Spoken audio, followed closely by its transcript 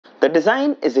The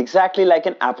design is exactly like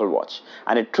an Apple Watch,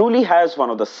 and it truly has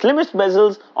one of the slimmest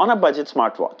bezels on a budget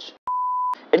smartwatch.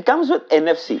 It comes with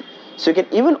NFC, so you can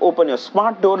even open your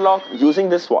smart door lock using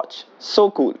this watch.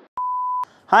 So cool.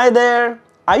 Hi there!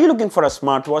 Are you looking for a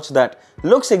smartwatch that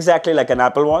looks exactly like an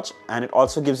Apple Watch and it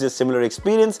also gives you a similar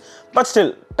experience but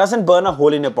still doesn't burn a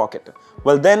hole in your pocket?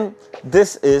 Well then,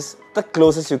 this is the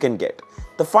closest you can get.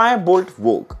 The Boltt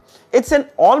Vogue. It's an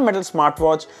all-metal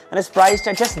smartwatch and is priced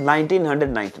at just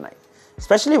 $1,999.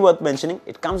 Especially worth mentioning,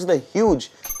 it comes with a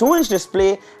huge 2-inch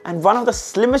display and one of the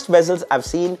slimmest bezels I've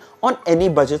seen on any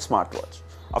budget smartwatch.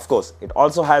 Of course, it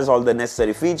also has all the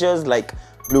necessary features like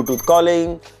Bluetooth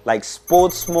calling, like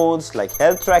sports modes, like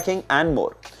health tracking and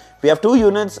more. We have 2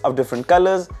 units of different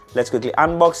colors. Let's quickly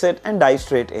unbox it and dive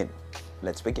straight in.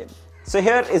 Let's begin. So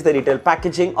here is the retail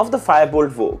packaging of the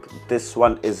Boltt Vogue. This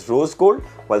one is rose gold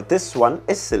while this one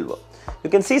is silver. You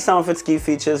can see some of its key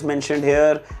features mentioned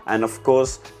here and of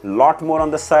course a lot more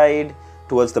on the side.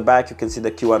 Towards the back you can see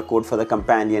the QR code for the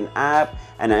companion app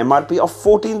and an MRP of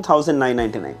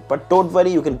 $14,999. But don't worry,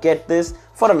 you can get this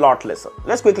for a lot lesser.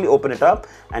 Let's quickly open it up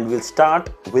and we'll start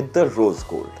with the rose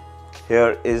gold.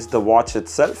 Here is the watch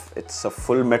itself. It's a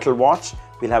full metal watch.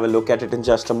 We'll have a look at it in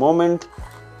just a moment.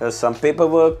 There's some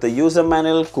paperwork, the user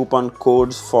manual, coupon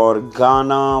codes for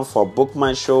Ghana, for Book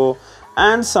My Show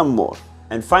and some more.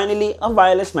 And finally, a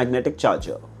wireless magnetic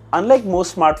charger. Unlike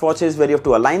most smartwatches where you have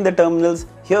to align the terminals,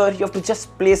 here you have to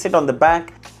just place it on the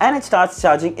back and it starts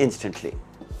charging instantly.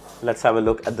 Let's have a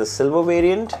look at the silver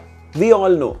variant. We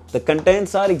all know the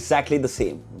contents are exactly the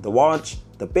same. The watch,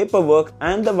 the paperwork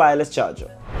and the wireless charger.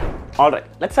 Alright,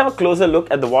 let's have a closer look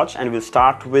at the watch and we'll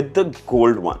start with the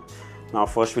gold one. Now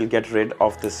first we'll get rid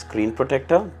of the screen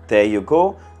protector. There you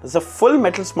go. It's a full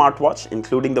metal smartwatch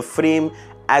including the frame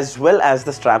as well as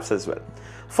the straps as well.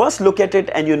 First look at it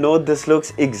and you know this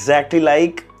looks exactly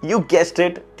like, you guessed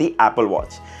it, the Apple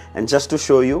Watch. And just to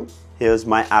show you, here's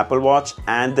my Apple Watch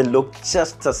and they look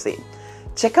just the same.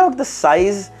 Check out the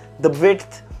size, the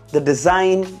width, the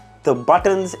design, the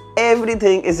buttons,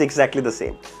 everything is exactly the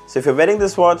same. So if you're wearing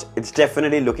this watch, it's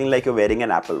definitely looking like you're wearing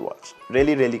an Apple Watch.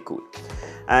 Really, really cool.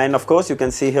 And of course you can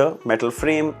see here, metal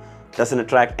frame, doesn't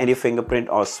attract any fingerprint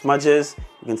or smudges.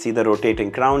 You can see the rotating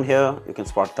crown here. You can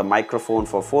spot the microphone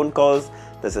for phone calls.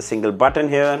 There's a single button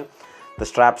here. The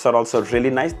straps are also really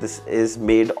nice. This is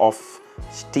made of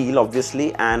steel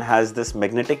obviously and has this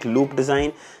magnetic loop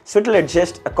design. So it will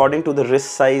adjust according to the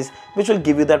wrist size, which will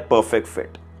give you that perfect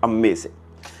fit. Amazing.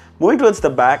 Moving towards the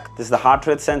back, this is the heart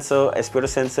rate sensor, SpO2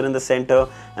 sensor in the center.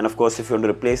 And of course, if you want to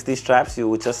replace these straps, you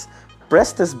would just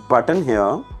press this button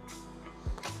here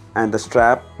and the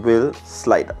strap will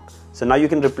slide out. So now you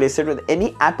can replace it with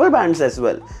any Apple bands as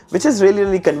well, which is really,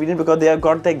 really convenient because they have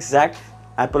got the exact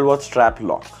Apple Watch strap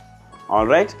lock.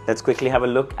 Alright, let's quickly have a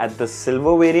look at the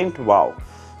silver variant. Wow.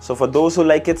 So for those who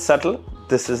like it subtle,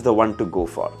 this is the one to go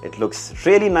for. It looks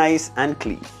really nice and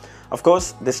clean. Of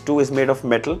course, this too is made of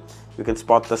metal. You can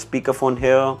spot the speakerphone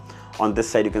here. On this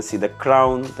side, you can see the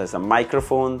crown. There's a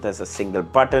microphone. There's a single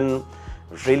button.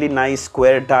 Really nice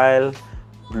square dial.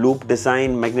 Loop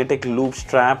design, magnetic loop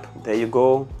strap. There you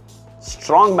go.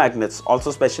 Strong magnets, also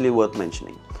especially worth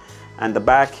mentioning. And the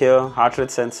back here, heart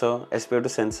rate sensor, SpO2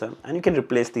 sensor, and you can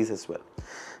replace these as well.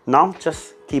 Now,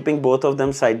 just keeping both of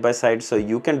them side by side so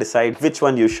you can decide which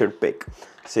one you should pick.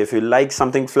 So if you like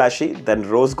something flashy, then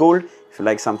rose gold. If you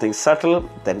like something subtle,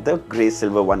 then the grey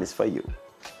silver one is for you.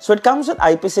 So it comes with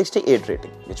IP68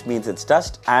 rating, which means it's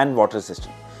dust and water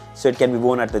resistant. So it can be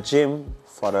worn at the gym,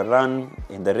 for a run,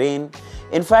 in the rain.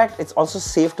 In fact, it's also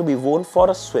safe to be worn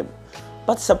for a swim.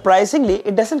 But surprisingly,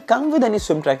 it doesn't come with any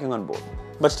swim tracking on board.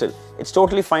 But still, it's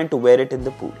totally fine to wear it in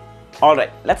the pool.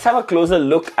 Alright, let's have a closer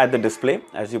look at the display.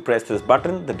 As you press this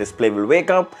button, the display will wake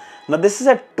up. Now this is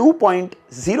a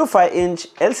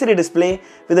 2.05-inch LCD display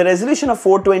with a resolution of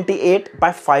 428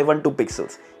 by 512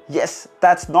 pixels. Yes,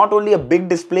 that's not only a big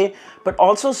display, but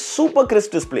also super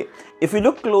crisp display. If you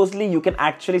look closely, you can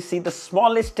actually see the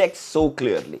smallest text so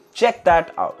clearly. Check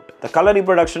that out. The color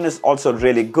reproduction is also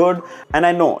really good. And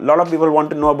I know a lot of people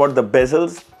want to know about the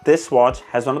bezels. This watch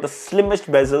has one of the slimmest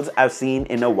bezels I've seen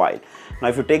in a while. Now,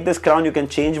 if you take this crown, you can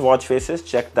change watch faces.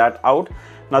 Check that out.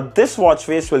 Now, this watch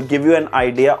face will give you an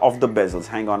idea of the bezels.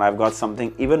 Hang on, I've got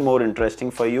something even more interesting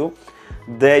for you.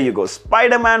 There you go,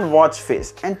 Spider-Man watch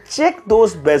face. And check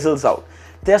those bezels out.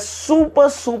 They are super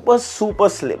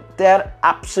slim. They are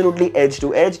absolutely edge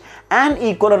to edge and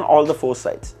equal on all the 4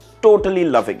 sides. totally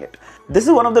loving it. This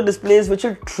is one of the displays which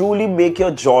will truly make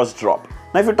your jaws drop.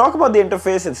 Now if you talk about the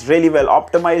interface, it's really well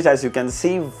optimized, as you can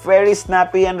see, very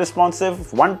snappy and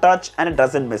responsive, one touch and it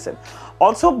doesn't miss it.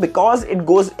 Also, because it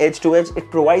goes edge to edge, it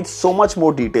provides so much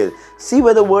more detail. See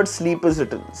where the word sleep is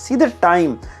written, see the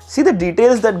time, see the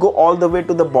details that go all the way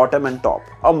to the bottom and top.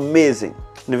 Amazing.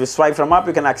 And if you swipe from up,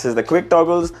 you can access the quick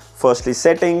toggles. Firstly,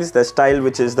 settings, the style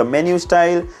which is the menu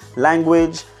style,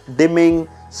 language, dimming,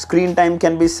 screen time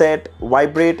can be set,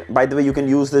 vibrate. By the way, you can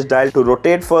use this dial to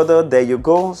rotate further. There you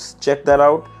go, check that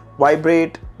out.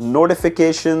 Vibrate,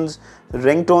 notifications,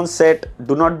 ringtone set,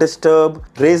 do not disturb,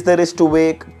 raise the wrist to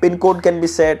wake, pin code can be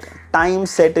set, time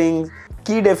settings,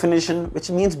 key definition,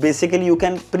 which means basically you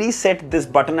can preset this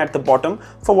button at the bottom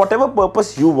for whatever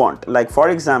purpose you want. Like for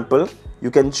example,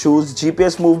 you can choose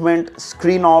GPS movement,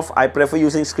 screen off. I prefer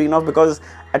using screen off because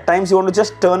at times you want to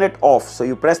just turn it off. So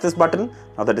you press this button,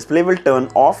 now the display will turn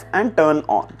off and turn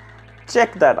on.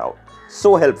 Check that out,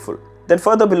 so helpful. Then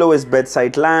further below is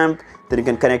bedside lamp. Then you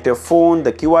can connect your phone,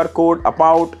 the QR code,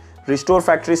 about, restore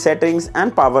factory settings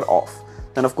and power off.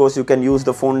 Then of course you can use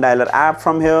the phone dialer app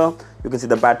from here. You can see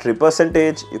the battery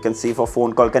percentage, you can see for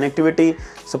phone call connectivity.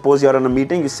 Suppose you're on a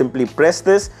meeting, you simply press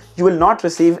this. You will not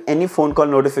receive any phone call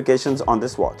notifications on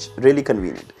this watch. Really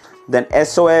convenient. Then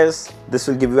SOS, this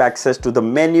will give you access to the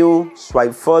menu.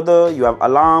 Swipe further, you have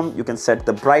alarm, you can set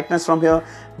the brightness from here.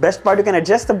 Best part, you can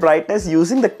adjust the brightness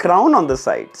using the crown on the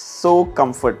side. So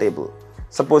comfortable.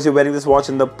 Suppose you're wearing this watch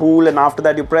in the pool and after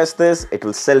that you press this, it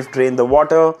will self-drain the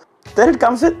water. Then it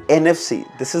comes with NFC.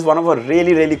 This is one of our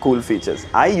really cool features.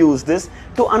 I use this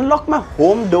to unlock my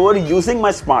home door using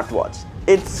my smartwatch.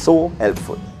 It's so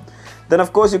helpful. Then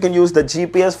of course you can use the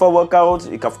GPS for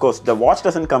workouts. Of course the watch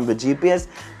doesn't come with GPS,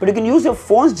 but you can use your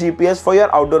phone's GPS for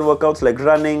your outdoor workouts like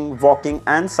running, walking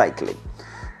and cycling.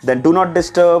 Then do not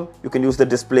disturb. You can use the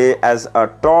display as a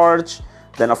torch.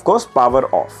 Then of course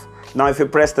power off. Now if you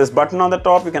press this button on the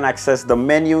top, you can access the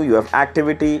menu. You have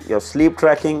activity, you have sleep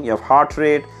tracking, you have heart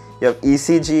rate, you have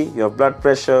ECG, you have blood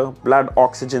pressure, blood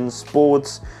oxygen,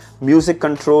 sports, music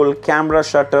control, camera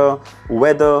shutter,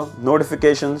 weather,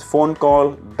 notifications, phone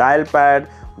call, dial pad,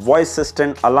 voice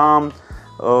assistant, alarm.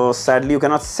 Sadly, you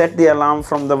cannot set the alarm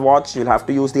from the watch. You'll have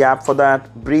to use the app for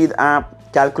that. Breathe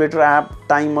app, calculator app,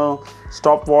 timer,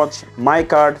 stopwatch, my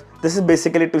card. This is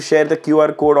basically to share the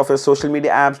QR code of your social media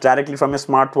apps directly from your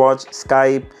smartwatch,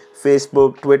 Skype,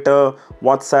 Facebook, Twitter,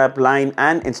 WhatsApp, Line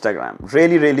and Instagram.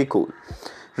 Really cool.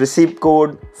 Receipt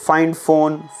code, find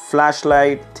phone,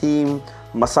 flashlight, theme,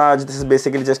 massage. This is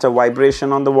basically just a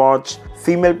vibration on the watch.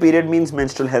 Female period means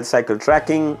menstrual health cycle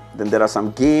tracking. Then there are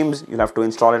some games. You'll have to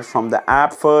install it from the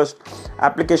app first.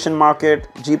 Application market,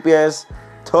 GPS,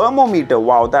 thermometer.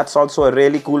 Wow, that's also a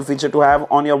really cool feature to have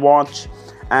on your watch.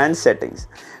 And settings.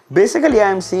 Basically, I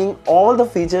am seeing all the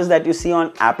features that you see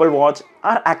on Apple Watch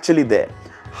are actually there.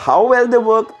 How well they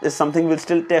work is something we'll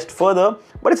still test further,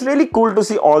 but it's really cool to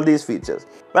see all these features.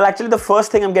 Well, actually the first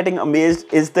thing I'm getting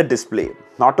amazed is the display.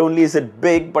 Not only is it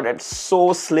big, but it's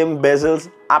so slim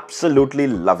bezels, absolutely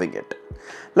loving it.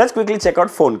 Let's quickly check out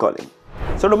phone calling.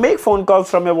 So to make phone calls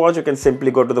from your watch, you can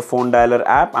simply go to the phone dialer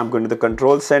app. I'm going to the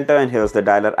control center and here's the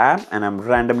dialer app and I'm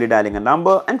randomly dialing a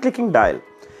number and clicking dial.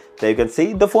 There you can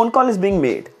see the phone call is being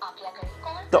made.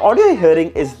 The audio you're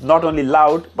hearing is not only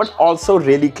loud but also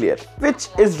really clear, which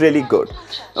is really good.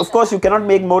 Of course, you cannot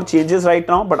make more changes right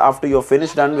now, but after you're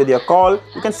finished done with your call,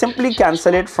 you can simply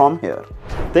cancel it from here.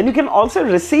 Then you can also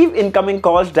receive incoming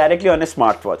calls directly on a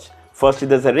smartwatch. Firstly,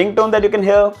 there's a ringtone that you can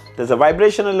hear, there's a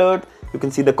vibration alert, you can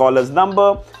see the caller's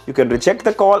number, you can reject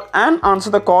the call and answer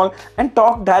the call and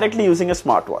talk directly using a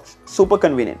smartwatch. Super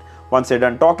convenient. Once you're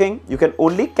done talking, you can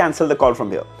only cancel the call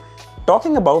from here.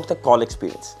 Talking about the call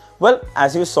experience. Well,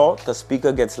 as you saw, the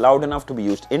speaker gets loud enough to be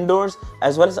used indoors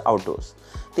as well as outdoors.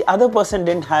 The other person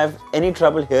didn't have any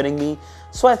trouble hearing me,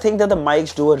 so I think that the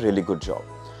mics do a really good job.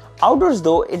 Outdoors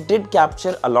though, it did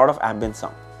capture a lot of ambient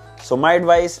sound. So my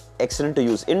advice, excellent to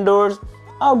use indoors.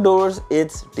 Outdoors,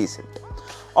 it's decent.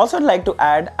 Also, I'd like to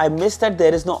add, I missed that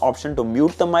there is no option to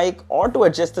mute the mic or to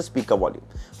adjust the speaker volume,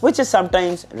 which is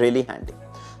sometimes really handy.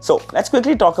 So let's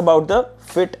quickly talk about the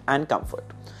fit and comfort.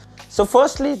 So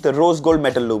firstly, the rose gold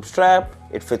metal loop strap,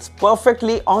 it fits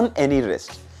perfectly on any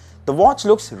wrist. The watch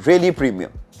looks really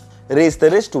premium. Raise the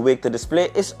wrist to wake the display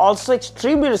is also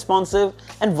extremely responsive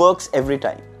and works every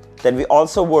time. Then we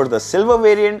also wore the silver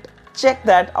variant, check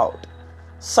that out.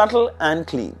 Subtle and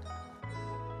clean.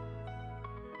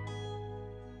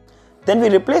 Then we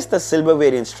replaced the silver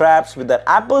variant straps with the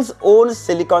Apple's own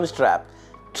silicone strap.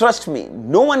 Trust me,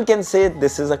 no one can say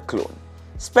this is a clone,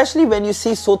 especially when you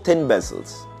see so thin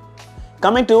bezels.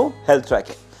 Coming to health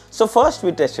tracking. So first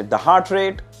we tested the heart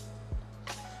rate,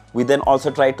 We then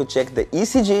also tried to check the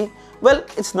ECG. Well,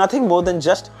 it's nothing more than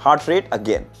just heart rate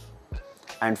again.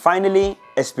 And finally,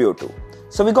 SpO2.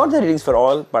 So we got the readings for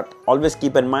all, but always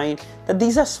keep in mind that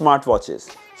these are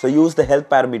smartwatches. So use the health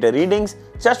parameter readings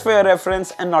just for your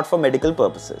reference and not for medical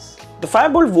purposes. The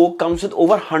Boltt Vogue comes with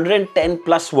over 110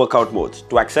 plus workout modes.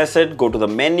 To access it, go to the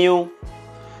menu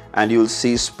and you'll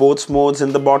see sports modes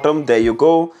in the bottom. There you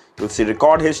go. You'll see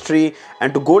record history,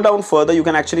 and to go down further you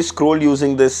can actually scroll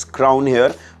using this crown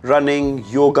here. Running,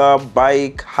 yoga,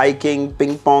 bike, hiking,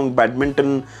 ping pong,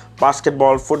 badminton,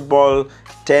 basketball, football,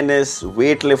 tennis,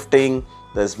 weightlifting.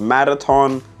 There's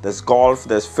marathon, there's golf,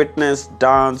 there's fitness,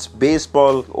 dance,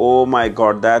 baseball. Oh my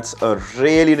god, that's a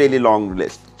really long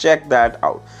list. Check that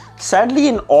out. Sadly,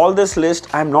 in all this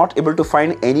list, I'm not able to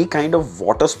find any kind of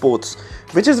water sports,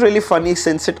 which is really funny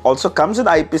since it also comes with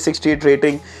IP68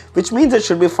 rating, which means it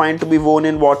should be fine to be worn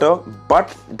in water,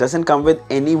 but it doesn't come with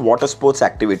any water sports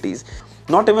activities,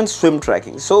 not even swim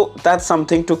tracking. So that's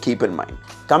something to keep in mind.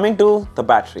 Coming to the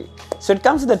battery. So it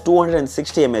comes with a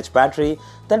 260 mAh battery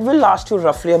that will last you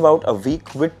roughly about a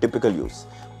week with typical use.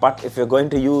 But if you're going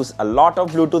to use a lot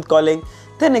of Bluetooth calling,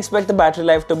 then expect the battery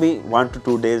life to be 1 to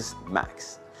 2 days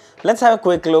max. Let's have a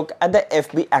quick look at the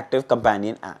FB Active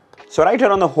Companion app. So right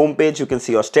here on the home page, you can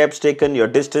see your steps taken, your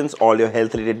distance, all your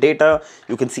health related data.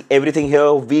 You can see everything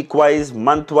here, week wise,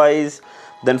 month wise.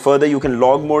 Then further you can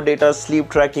log more data, sleep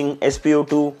tracking,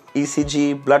 SpO2,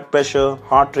 ECG, blood pressure,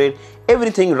 heart rate,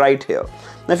 everything right here.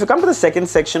 Now if you come to the second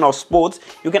section of sports,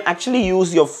 you can actually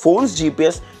use your phone's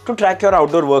GPS to track your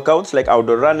outdoor workouts like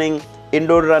outdoor running,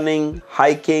 indoor running,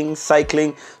 hiking,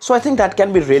 cycling. So I think that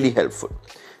can be really helpful.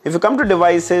 If you come to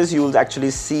devices, you'll actually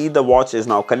see the watch is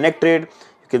now connected.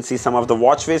 You can see some of the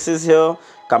watch faces here.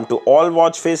 Come to all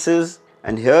watch faces.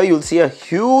 And here you'll see a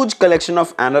huge collection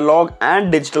of analog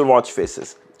and digital watch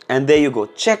faces. And there you go,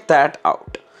 check that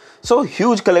out. So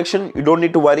huge collection, you don't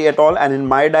need to worry at all. And in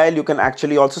My Dial, you can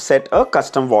actually also set a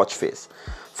custom watch face.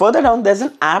 Further down, there's an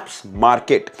apps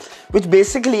market, which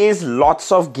basically is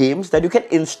lots of games that you can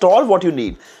install what you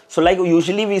need. So like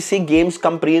usually we see games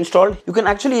come pre-installed, you can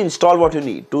actually install what you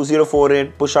need.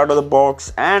 2048, push out of the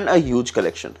box, and a huge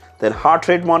collection. Then heart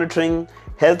rate monitoring,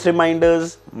 health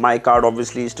reminders. My card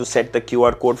obviously is to set the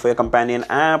QR code for your companion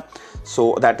app.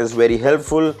 So that is very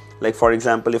helpful. Like for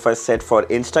example, if I set for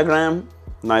Instagram,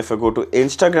 now if I go to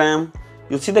Instagram,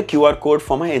 you'll see the QR code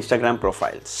for my Instagram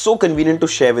profile. So convenient to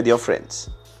share with your friends.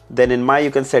 Then in My,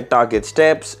 you can set target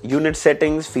steps, unit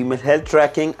settings, female health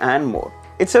tracking, and more.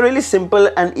 It's a really simple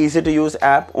and easy to use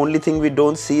app. Only thing we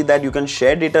don't see that you can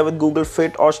share data with Google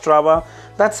Fit or Strava.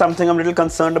 That's something I'm a little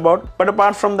concerned about. But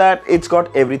apart from that, it's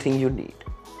got everything you need.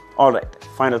 Alright,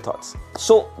 final thoughts.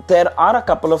 So there are a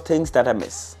couple of things that I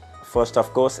miss. First,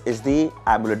 of course, is the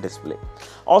AMOLED display.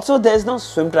 Also, there's no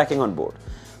swim tracking on board.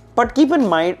 But keep in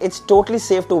mind, it's totally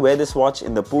safe to wear this watch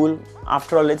in the pool.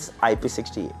 After all, it's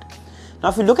IP68. Now,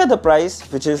 if you look at the price,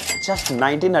 which is just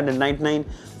 $1,999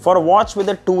 for a watch with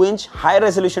a 2-inch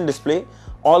high-resolution display,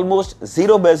 almost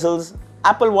zero bezels,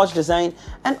 Apple Watch design,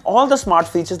 and all the smart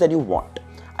features that you want,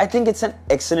 I think it's an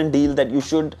excellent deal that you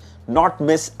should not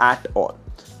miss at all.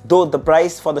 Though the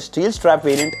price for the steel strap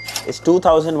variant is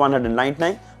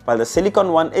 $2,199, while the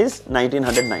silicone one is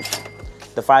 $1,999.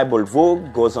 The Boltt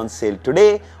Vogue goes on sale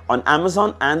today on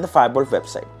Amazon and the Boltt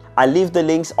website. I'll leave the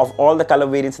links of all the color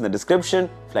variants in the description.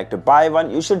 If you'd like to buy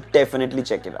one, you should definitely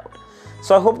check it out.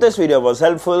 So I hope this video was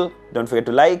helpful. Don't forget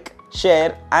to like,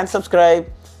 share, and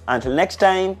subscribe. Until next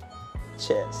time,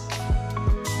 cheers.